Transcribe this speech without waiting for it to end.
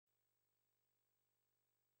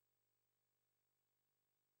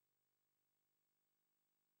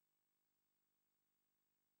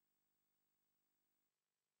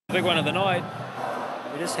Big one of the night.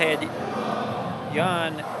 We just had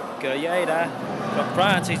Yoann Gouaida from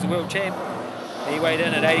France. He's the world champ. He weighed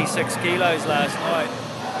in at 86 kilos last night.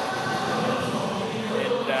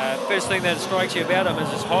 And first thing that strikes you about him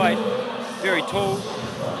is his height. Very tall.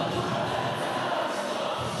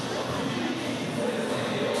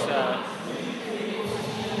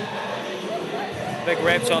 Big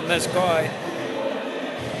raps on this guy.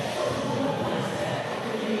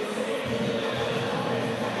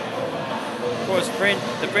 Of course,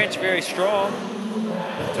 the French very strong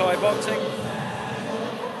in Thai boxing.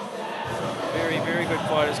 Very, very good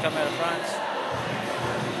fighters come out of France.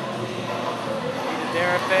 Peter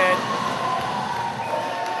Darafat.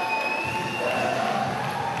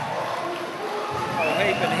 Oh,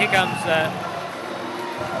 heap, and here comes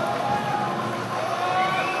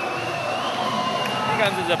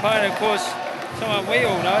his opponent, of course, someone we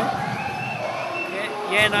all know.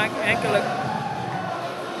 Antolik,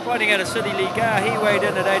 fighting out of City Liga. He weighed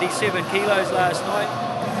in at 87 kilos last night.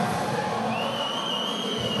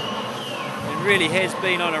 And really has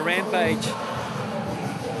been on a rampage.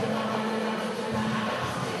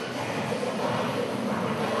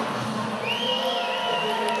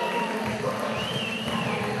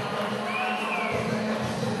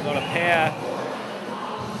 A lot of power.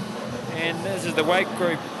 And this is the weight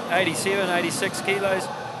group, 87, 86 kilos.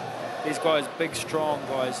 These guys, big, strong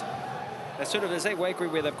guys. They're sort of, is that weight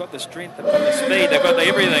group where they've got the strength, they've got the speed, they've got the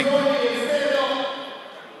everything.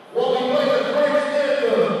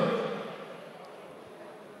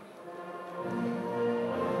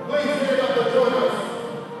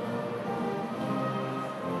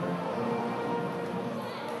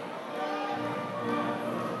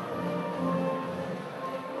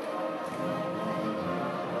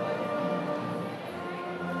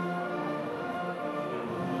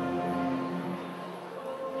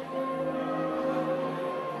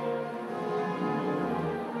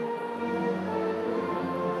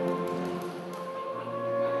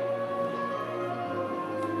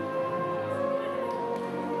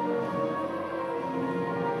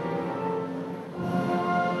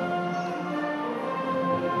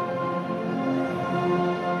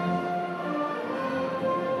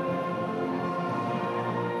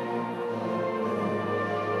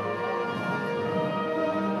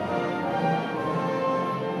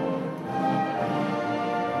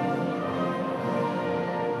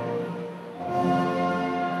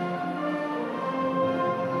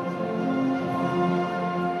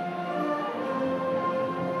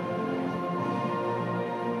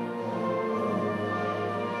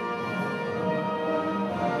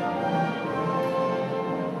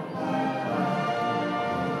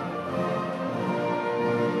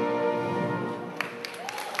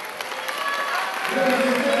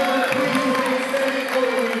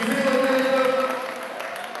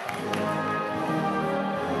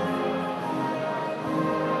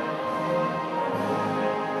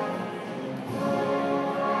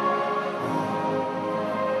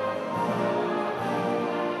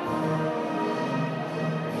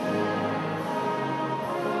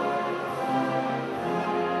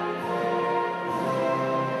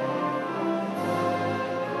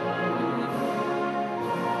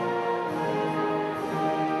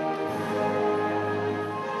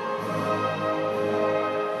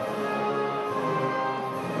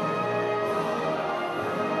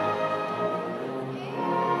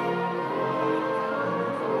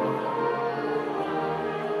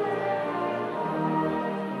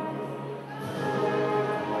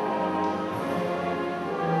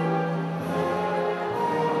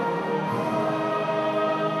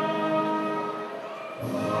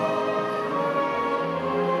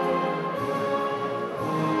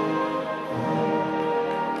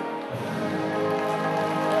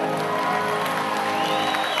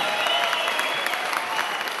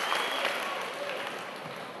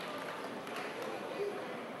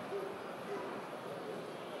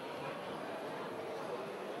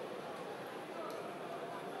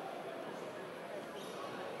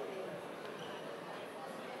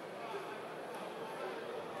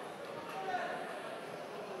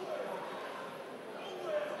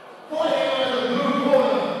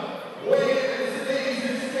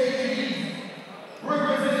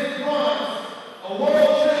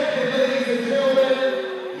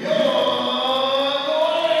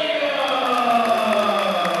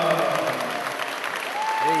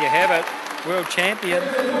 World champion,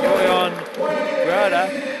 Yoann Gouaida.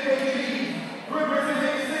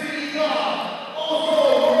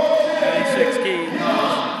 86 kilos.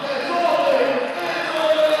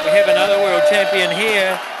 We have another world champion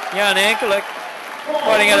here, Yoann Antolik,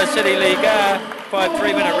 fighting out of City Liga, 5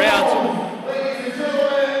 3-minute rounds.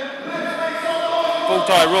 full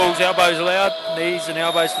tie rules, elbows allowed, knees and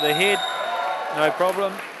elbows to the head, no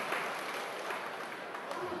problem.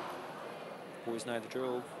 Boys know the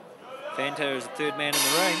drill. Fanta is the third man in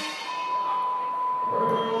the ring.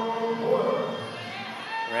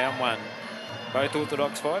 Round one. Both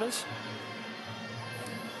orthodox fighters.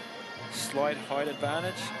 Slight height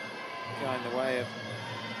advantage going the way of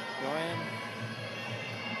Yoann.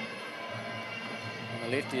 On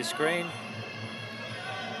the left of your screen,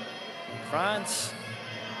 France,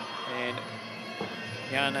 and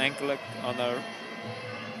Yoann Antolik on the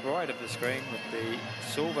right of the screen with the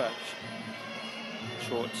silver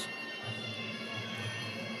shorts.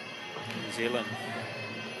 New Zealand.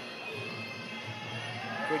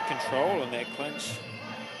 Good control in that clinch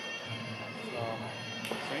from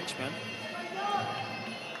Frenchman.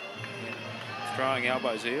 And throwing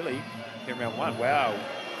elbows early here in round one. Wow,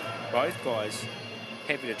 both guys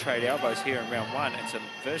happy to trade elbows here in round one, and some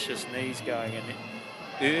vicious knees going in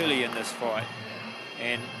early in this fight.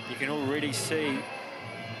 And you can already see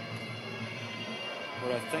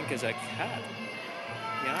what I think is a cut.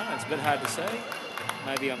 Yeah, it's a bit hard to say.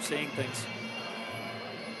 Maybe I'm seeing things.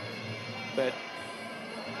 But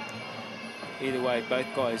either way, both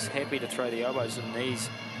guys happy to throw the elbows and knees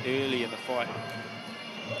early in the fight.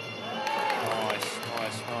 Nice,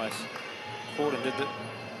 nice, nice. Corden did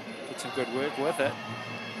some good work with it.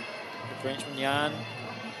 The Frenchman Yoann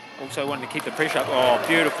also wanted to keep the pressure up. Oh,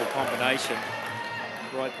 beautiful combination.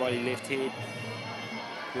 Right body, left head.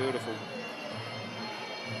 Beautiful.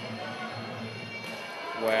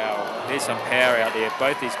 Wow, there's some power out there.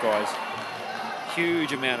 Both these guys.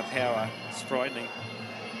 Huge amount of power. It's frightening.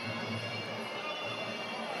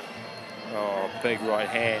 Oh, big right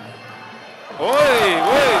hand. Oi,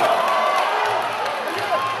 oi!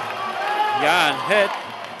 Yoann hit.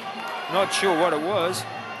 Not sure what it was.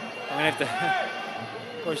 I'm going to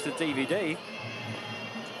have to watch the DVD.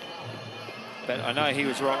 But I know he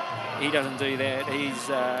was wrong. He doesn't do that.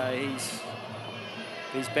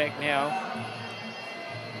 He's back now.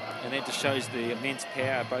 And that just shows the immense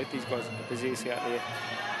power both these guys possess out there.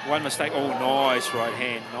 One mistake. Oh, nice right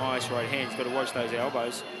hand. Nice right hand. He's got to watch those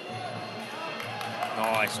elbows.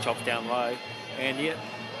 Nice, chops down low. And yet,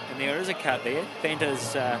 and there is a cut there.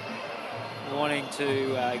 Fanta's wanting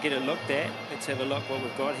to get it looked at. Let's have a look what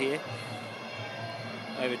we've got here.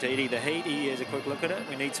 Over to Eddie the Heat. He has a quick look at it.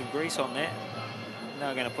 We need some grease on that. Now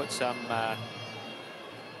we're going to put some,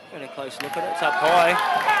 get a close look at it. It's up high.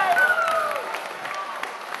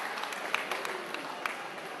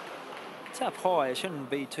 It's up high. It shouldn't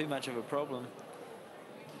be too much of a problem.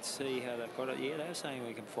 Let's see how they've got it. Yeah, they're saying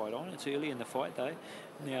we can fight on. It's early in the fight though.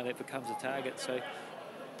 Now that becomes a target. So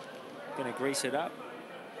going to grease it up.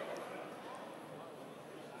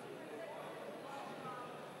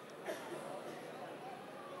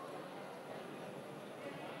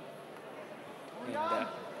 And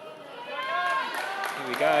here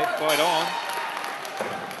we go, fight on.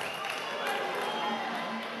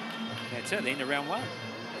 That's it, the end of round one.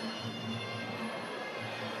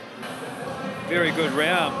 Very good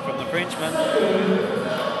round from the Frenchman.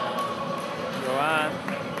 Yoann.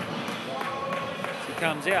 He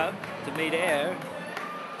comes out to meet our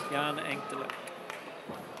Yoann Antolik.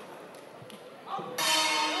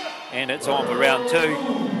 And it's on for round two.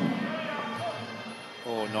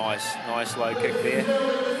 Oh, nice, nice low kick there.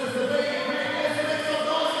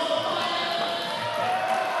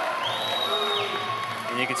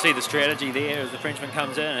 And you can see the strategy there as the Frenchman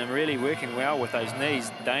comes in and really working well with those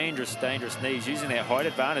knees. Dangerous, dangerous knees, using that height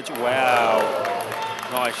advantage. Wow,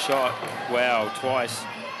 nice shot. Wow, twice.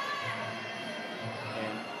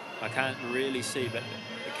 And I can't really see, but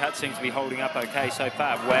the cut seems to be holding up okay so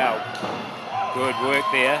far. Wow, good work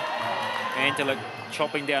there. Antolik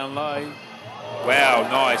chopping down low. Wow,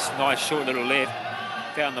 nice, nice short little left.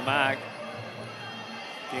 Found the mark.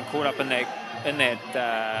 Getting caught up in that.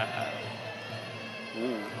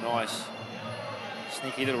 Ooh, nice.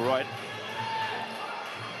 Sneaky little right.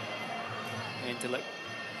 Antolik.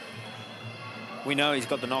 We know he's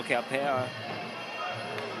got the knockout power.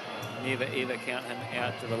 Never ever count him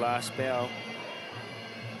out to the last bow.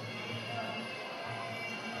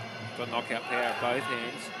 Got knockout power at both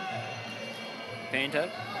hands. Fanta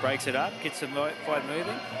breaks it up, gets the fight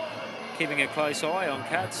moving, keeping a close eye on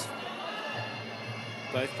cuts.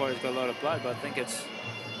 Both fighters got a lot of blood, but I think it's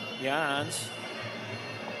Yoann's.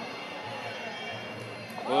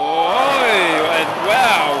 Oh, and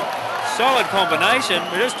wow, solid combination.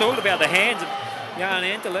 We just talked about the hands of Yoann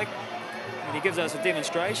Antolik, and he gives us a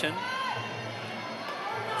demonstration.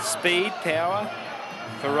 Speed, power,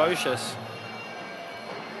 ferocious.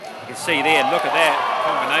 You can see there, look at that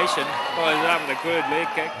combination. Follows it up with a good leg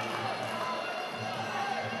kick.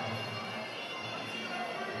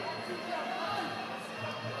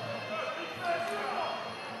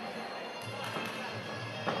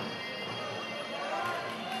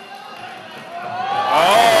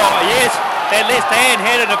 left hand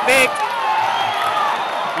had an effect.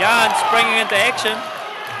 Yoann springing into action.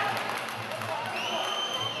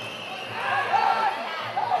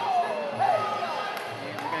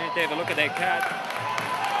 We're going to have a look at that card.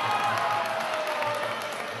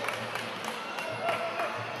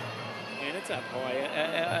 And it's up high.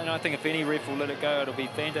 And I think if any ref will let it go, it'll be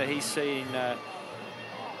Fanta. He's seen...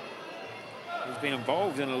 he's been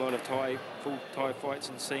involved in a lot of full Thai fights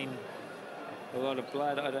and seen a lot of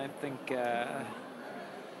blood. I don't think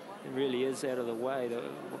it really is out of the way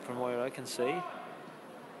from what I can see.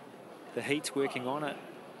 The heat's working on it.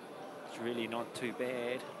 It's really not too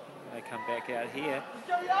bad. They come back out here.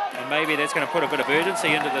 And maybe that's going to put a bit of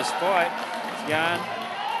urgency into this fight. Yoann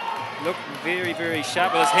looking very, very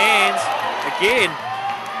sharp with his hands. Again,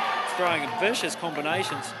 throwing vicious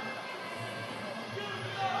combinations.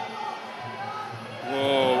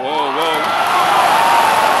 Whoa, whoa, whoa.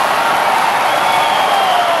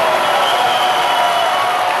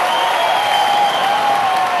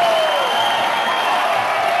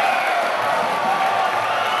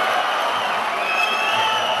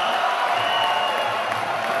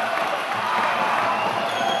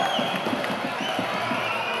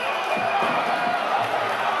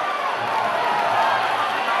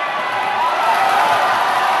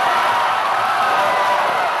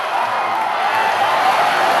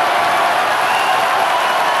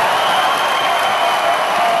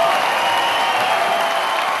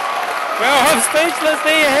 Speechless,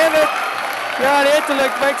 there you have it.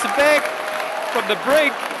 Antolik makes it back from the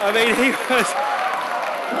brink. I mean, he was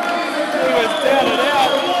down and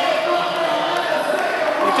out.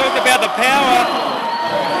 We talked about the power.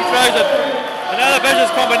 He throws another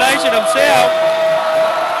vicious combination himself.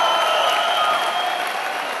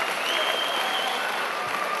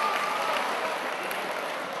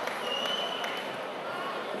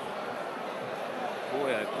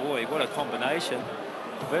 Boy, oh boy, what a combination.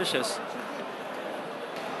 Vicious.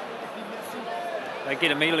 They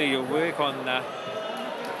get immediately to work on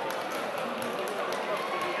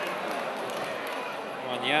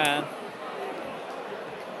Yoann.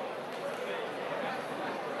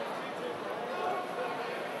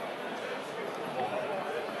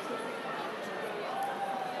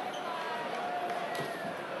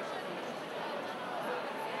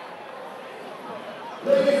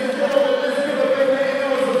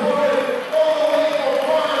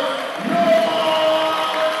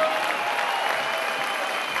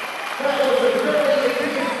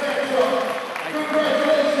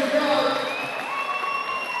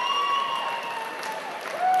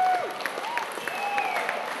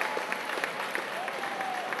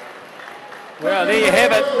 Well, there you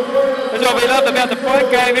have it. That's what we love about the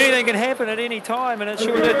fight game. Anything can happen at any time, and it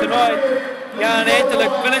sure did tonight. Yoann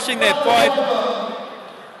Antolik finishing that fight